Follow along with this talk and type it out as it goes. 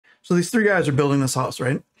So these three guys are building this house,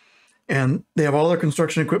 right? And they have all their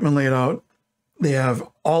construction equipment laid out. They have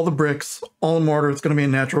all the bricks, all the mortar. It's going to be a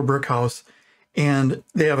natural brick house. And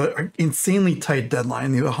they have an insanely tight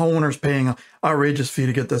deadline. The homeowner's paying an outrageous fee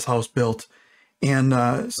to get this house built. And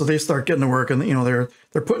so they start getting to work, and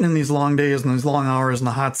they're putting in these long days and these long hours in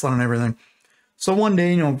the hot sun and everything. So one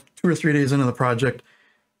day, 2 or 3 days into the project,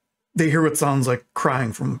 they hear what sounds like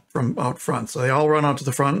crying from out front. So they all run out to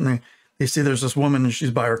the front, and they see there's this woman, and she's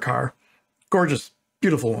by her car. Gorgeous,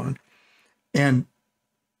 beautiful woman. And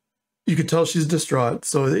you could tell she's distraught.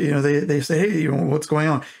 So, they say, hey, what's going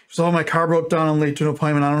on? She says, oh, my car broke down. I'm late to an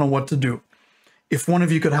appointment. I don't know what to do. If one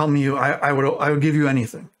of you could help me, I would give you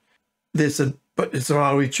anything. They said, but so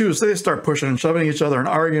how do we choose? So they start pushing and shoving each other and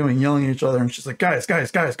arguing and yelling at each other. And she's like, guys,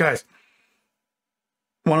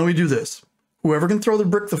 why don't we do this? Whoever can throw the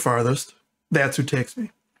brick the farthest, that's who takes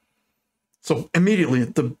me. So immediately,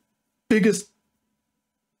 the biggest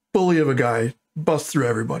bully of a guy busts through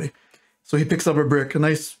everybody. So he picks up a brick, a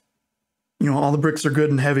nice, all the bricks are good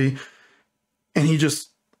and heavy, and he just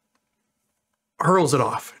hurls it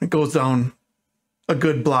off. It goes down a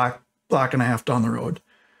good block and a half down the road.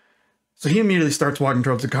 So he immediately starts walking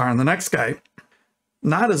towards the car, and the next guy,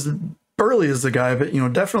 not as burly as the guy, but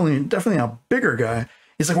definitely a bigger guy.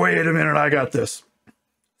 He's like, wait a minute, I got this.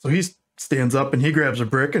 So he stands up and he grabs a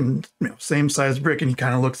brick, and same size brick, and he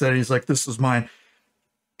kind of looks at it. He's like, this is mine.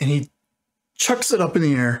 And he chucks it up in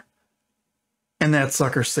the air, and that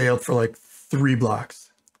sucker sailed for like 3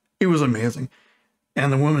 blocks. It was amazing.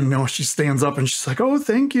 And the woman, she stands up and she's like, oh,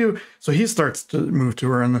 thank you. So he starts to move to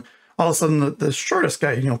her, and all of a sudden the shortest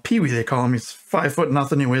guy, Pee-wee, they call him, he's 5 foot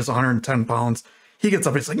nothing, he weighs 110 pounds. He gets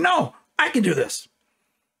up, he's like, no, I can do this.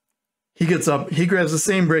 He gets up, he grabs the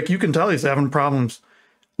same brick. You can tell he's having problems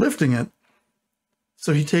lifting it.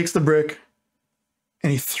 So he takes the brick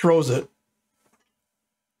and he throws it,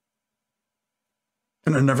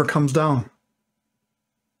 and it never comes down.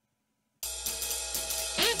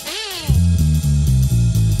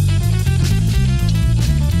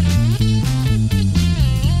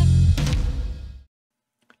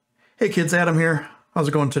 Hey kids, Adam here. How's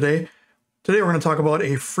it going today? Today we're going to talk about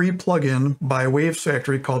a free plugin by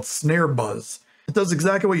Wavesfactory called SnareBuzz. It does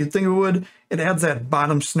exactly what you'd think it would. It adds that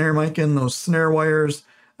bottom snare mic in, those snare wires,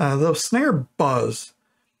 those SnareBuzz.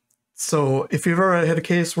 So if you've ever had a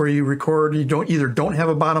case where you record, you don't have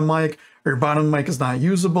a bottom mic, or your bottom mic is not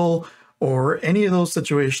usable, or any of those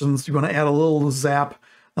situations, you want to add a little zap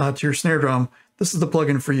to your snare drum, this is the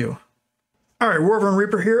plugin for you. All right, we're over on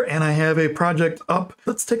Reaper here, and I have a project up.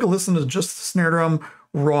 Let's take a listen to just the snare drum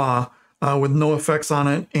raw with no effects on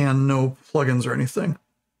it and no plugins or anything.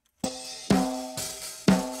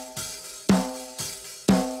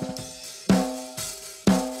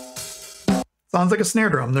 Sounds like a snare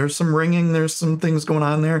drum. There's some ringing, there's some things going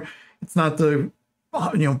on there. It's not the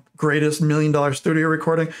greatest $1 million studio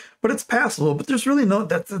recording, but it's passable. But there's really not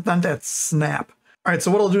that snap. All right,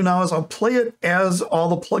 so what I'll do now is I'll play it as all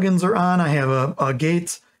the plugins are on. I have a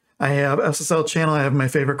gate, I have SSL channel, I have my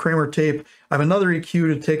favorite Kramer tape, I have another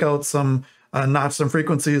EQ to take out some notch, some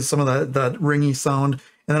frequencies, some of that ringy sound,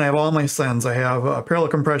 and then I have all my sends. I have a parallel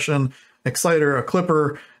compression, exciter, a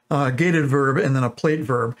clipper, gated verb, and then a plate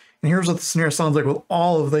verb. And here's what the snare sounds like with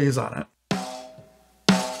all of these on it.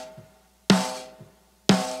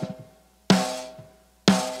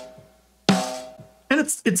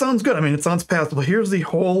 It sounds good. I mean, it sounds passable. Here's the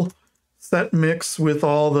whole set mix with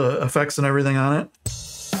all the effects and everything on it.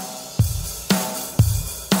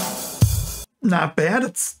 Not bad.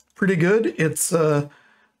 It's pretty good. It's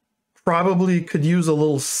probably could use a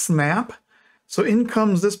little snap. So in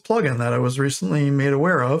comes this plugin that I was recently made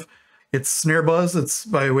aware of. It's SnareBuzz. It's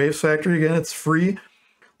by Wavesfactory. Again, it's free.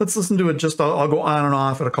 Let's listen to it. I'll go on and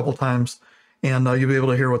off it a couple times, and you'll be able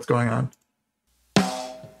to hear what's going on.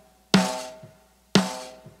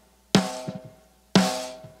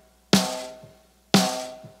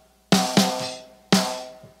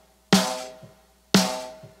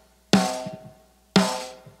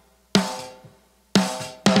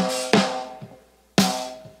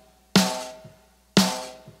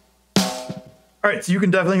 All right, so you can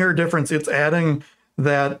definitely hear a difference. It's adding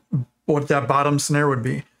what that bottom snare would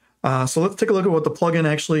be. So let's take a look at what the plugin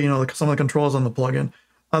actually, some of the controls on the plugin.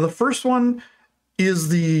 The first one is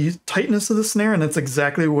the tightness of the snare, and that's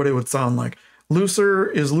exactly what it would sound like. Looser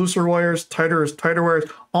is looser wires, tighter is tighter wires,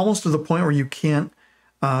 almost to the point where you can't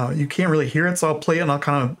really hear it. So I'll play it and I'll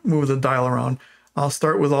kind of move the dial around. I'll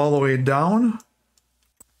start with all the way down.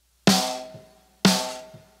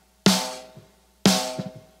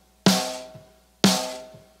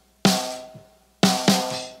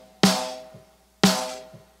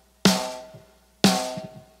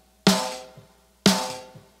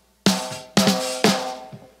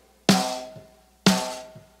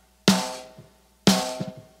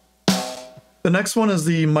 The next one is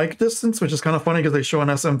the mic distance, which is kind of funny because they show an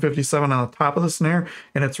SM57 on the top of the snare,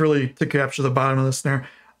 and it's really to capture the bottom of the snare.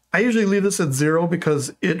 I usually leave this at 0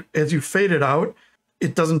 because as you fade it out,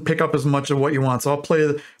 it doesn't pick up as much of what you want. So I'll play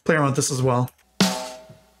around with this as well.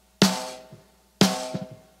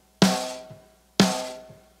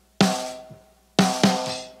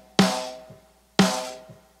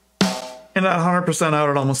 And at 100% out,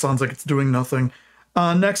 it almost sounds like it's doing nothing.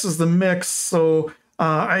 Next is the mix. So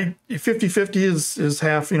 50-50 is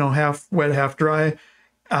half, half wet, half dry.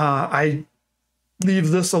 I leave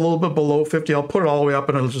this a little bit below 50. I'll put it all the way up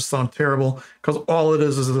and it'll just sound terrible because all it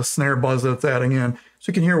is the snare buzz that it's adding in. So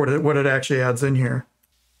you can hear what it actually adds in here.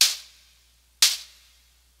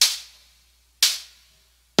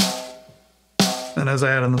 And as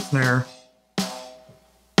I add in the snare.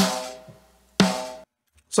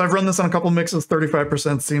 So I've run this on a couple mixes,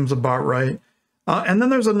 35% seems about right. And then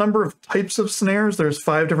there's a number of types of snares. There's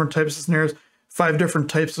 5 different types of snares, 5 different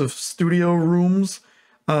types of studio rooms.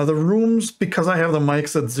 The rooms, because I have the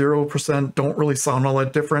mics at 0%, don't really sound all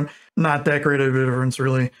that different. Not that great of a difference,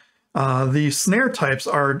 really. The snare types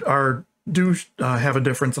do have a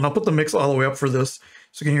difference, and I'll put the mix all the way up for this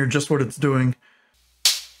so you can hear just what it's doing.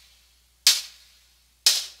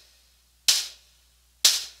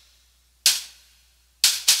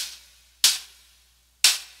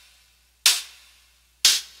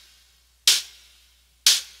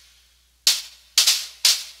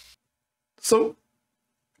 So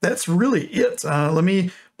that's really it. Let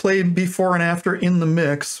me play before and after in the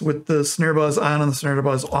mix with the SnareBuzz on and the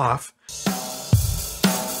SnareBuzz off.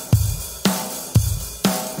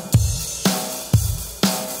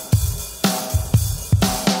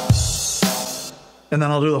 And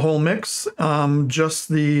then I'll do the whole mix, just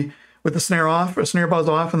with the snare off, or SnareBuzz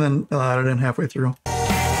off, and then I'll add it in halfway through.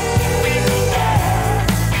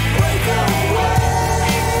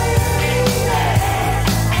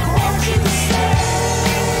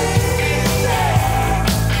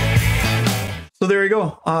 So there you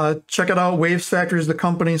go. Check it out. Wavesfactory is the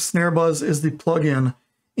company. SnareBuzz is the plugin,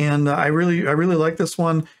 and I really like this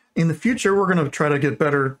one. In the future, we're going to try to get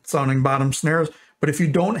better sounding bottom snares. But if you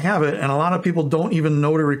don't have it, and a lot of people don't even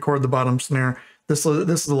know to record the bottom snare, this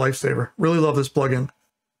is a lifesaver. Really love this plugin.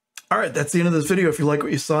 All right, that's the end of this video. If you like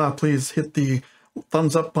what you saw, please hit the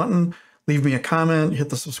thumbs up button, leave me a comment, hit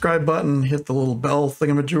the subscribe button, hit the little bell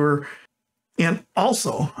thingamajigger. And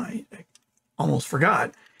also, I almost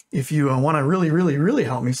forgot, if you want to really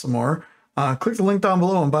help me some more, click the link down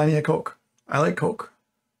below and buy me a Coke. I like Coke.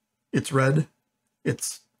 It's red.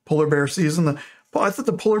 It's polar bear season. I thought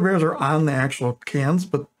the polar bears are on the actual cans,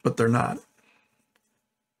 but they're not.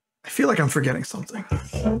 I feel like I'm forgetting something.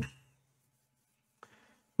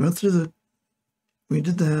 We went through we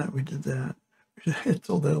did that. I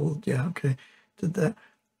told that, yeah, okay, did that.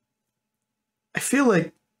 I feel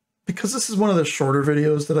like, because this is one of the shorter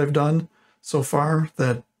videos that I've done so far,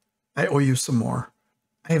 that I owe you some more.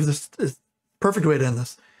 I have this perfect way to end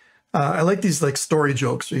this. I like these story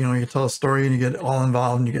jokes. You tell a story and you get all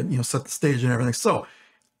involved and you get, set the stage and everything. So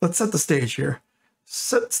let's set the stage here.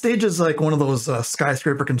 Stage is like one of those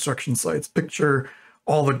skyscraper construction sites. Picture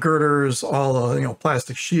all the girders, all the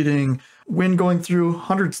plastic sheeting, wind going through,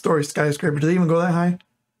 100-story skyscraper. Do they even go that high?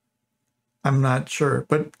 I'm not sure.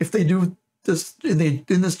 But if they do this in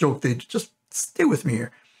this joke, they just stay with me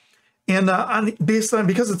here. And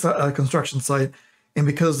because it's a construction site, and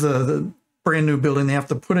because the brand new building, they have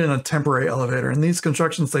to put in a temporary elevator. And these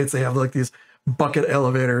construction sites, they have these bucket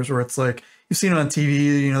elevators where it's like, you've seen it on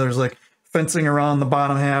TV, there's fencing around the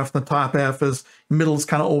bottom half, the top half is, middle's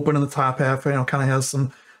kind of open and the top half, kind of has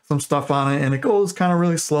some stuff on it, and it goes kind of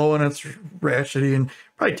really slow and it's ratchety and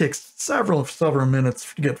probably takes several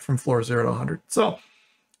minutes to get from floor 0 to 100. So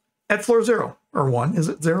at floor 0 or 1, is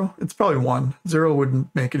it 0? It's probably 1. 0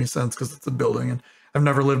 wouldn't make any sense because it's a building, and I've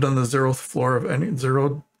never lived on the 0th floor of any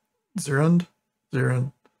zeroth. I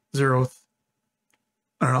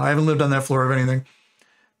don't know. I haven't lived on that floor of anything.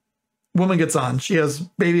 Woman gets on. She has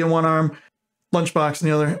baby in one arm, lunchbox in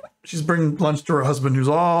the other. She's bringing lunch to her husband, who's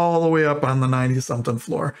all the way up on the 90-something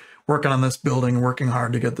floor, working on this building, working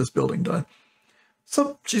hard to get this building done.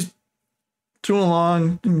 So she's tooling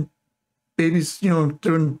along, and baby's,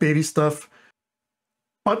 doing baby stuff.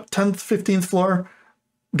 About 10th, 15th floor,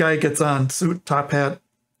 guy gets on, suit, top hat,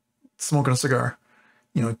 smoking a cigar.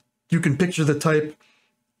 You can picture the type.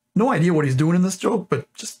 No idea what he's doing in this joke,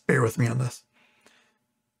 but just bear with me on this.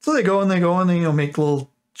 So they go and they make a little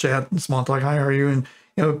chat and small talk. Hi, how are you?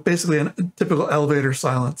 And basically a typical elevator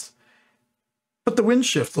silence. But the wind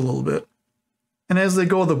shifts a little bit, and as they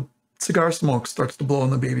go, the cigar smoke starts to blow in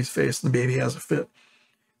the baby's face, and the baby has a fit.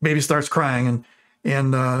 Baby starts crying,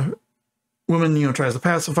 and Woman, you know, tries the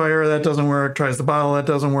pacifier, that doesn't work. Tries the bottle, that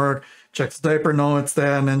doesn't work. Checks the diaper, no, it's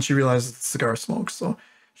that. And then she realizes it's cigar smoke. So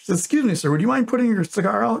she says, excuse me, sir, would you mind putting your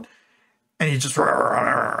cigar out? And he just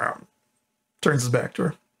turns his back to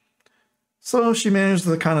her. So she manages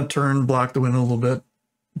to kind of turn, block the window a little bit.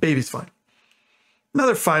 Baby's fine.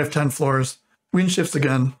 Another 5-10 floors. Wind shifts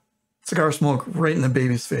again. Cigar smoke right in the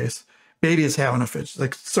baby's face. Baby is having a fit. She's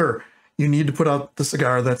like, sir, you need to put out the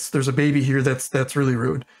cigar. There's a baby here. That's really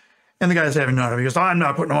rude. And the guy's having none of it. He goes, I'm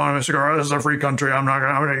not putting on my cigar. This is a free country.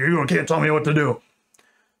 You can't tell me what to do.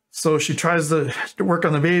 So she tries to work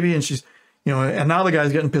on the baby, and she's, you know, and now the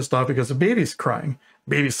guy's getting pissed off because the baby's crying.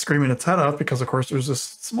 The baby's screaming its head off because, of course, there's this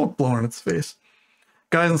smoke blowing in its face.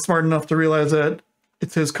 Guy isn't smart enough to realize that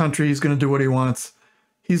it's his country. He's going to do what he wants.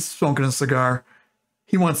 He's smoking a cigar.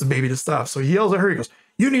 He wants the baby to stop. So he yells at her. He goes,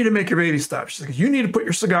 you need to make your baby stop. She's like, you need to put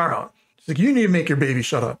your cigar out. She's like, you need to make your baby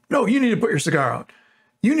shut up. No, you need to put your cigar out.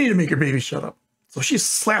 You need to make your baby shut up. So she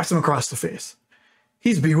slaps him across the face.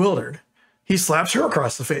 He's bewildered. He slaps her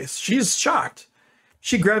across the face. She's shocked.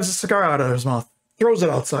 She grabs the cigar out of his mouth, throws it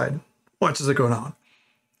outside, watches it go down.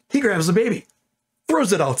 He grabs the baby,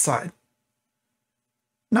 throws it outside.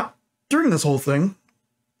 Now, during this whole thing,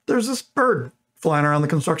 there's this bird flying around the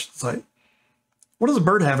construction site. What does a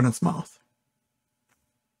bird have in its mouth?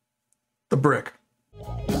 The brick.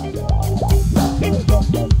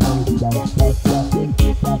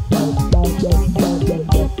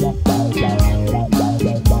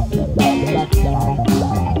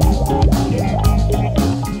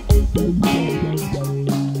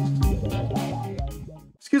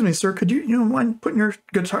 Excuse me, sir, could you mind putting your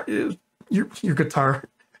guitar, your guitar?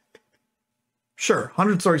 Sure,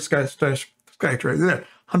 100-story skyscraper.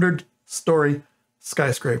 100-story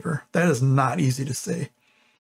skyscraper. That is not easy to say.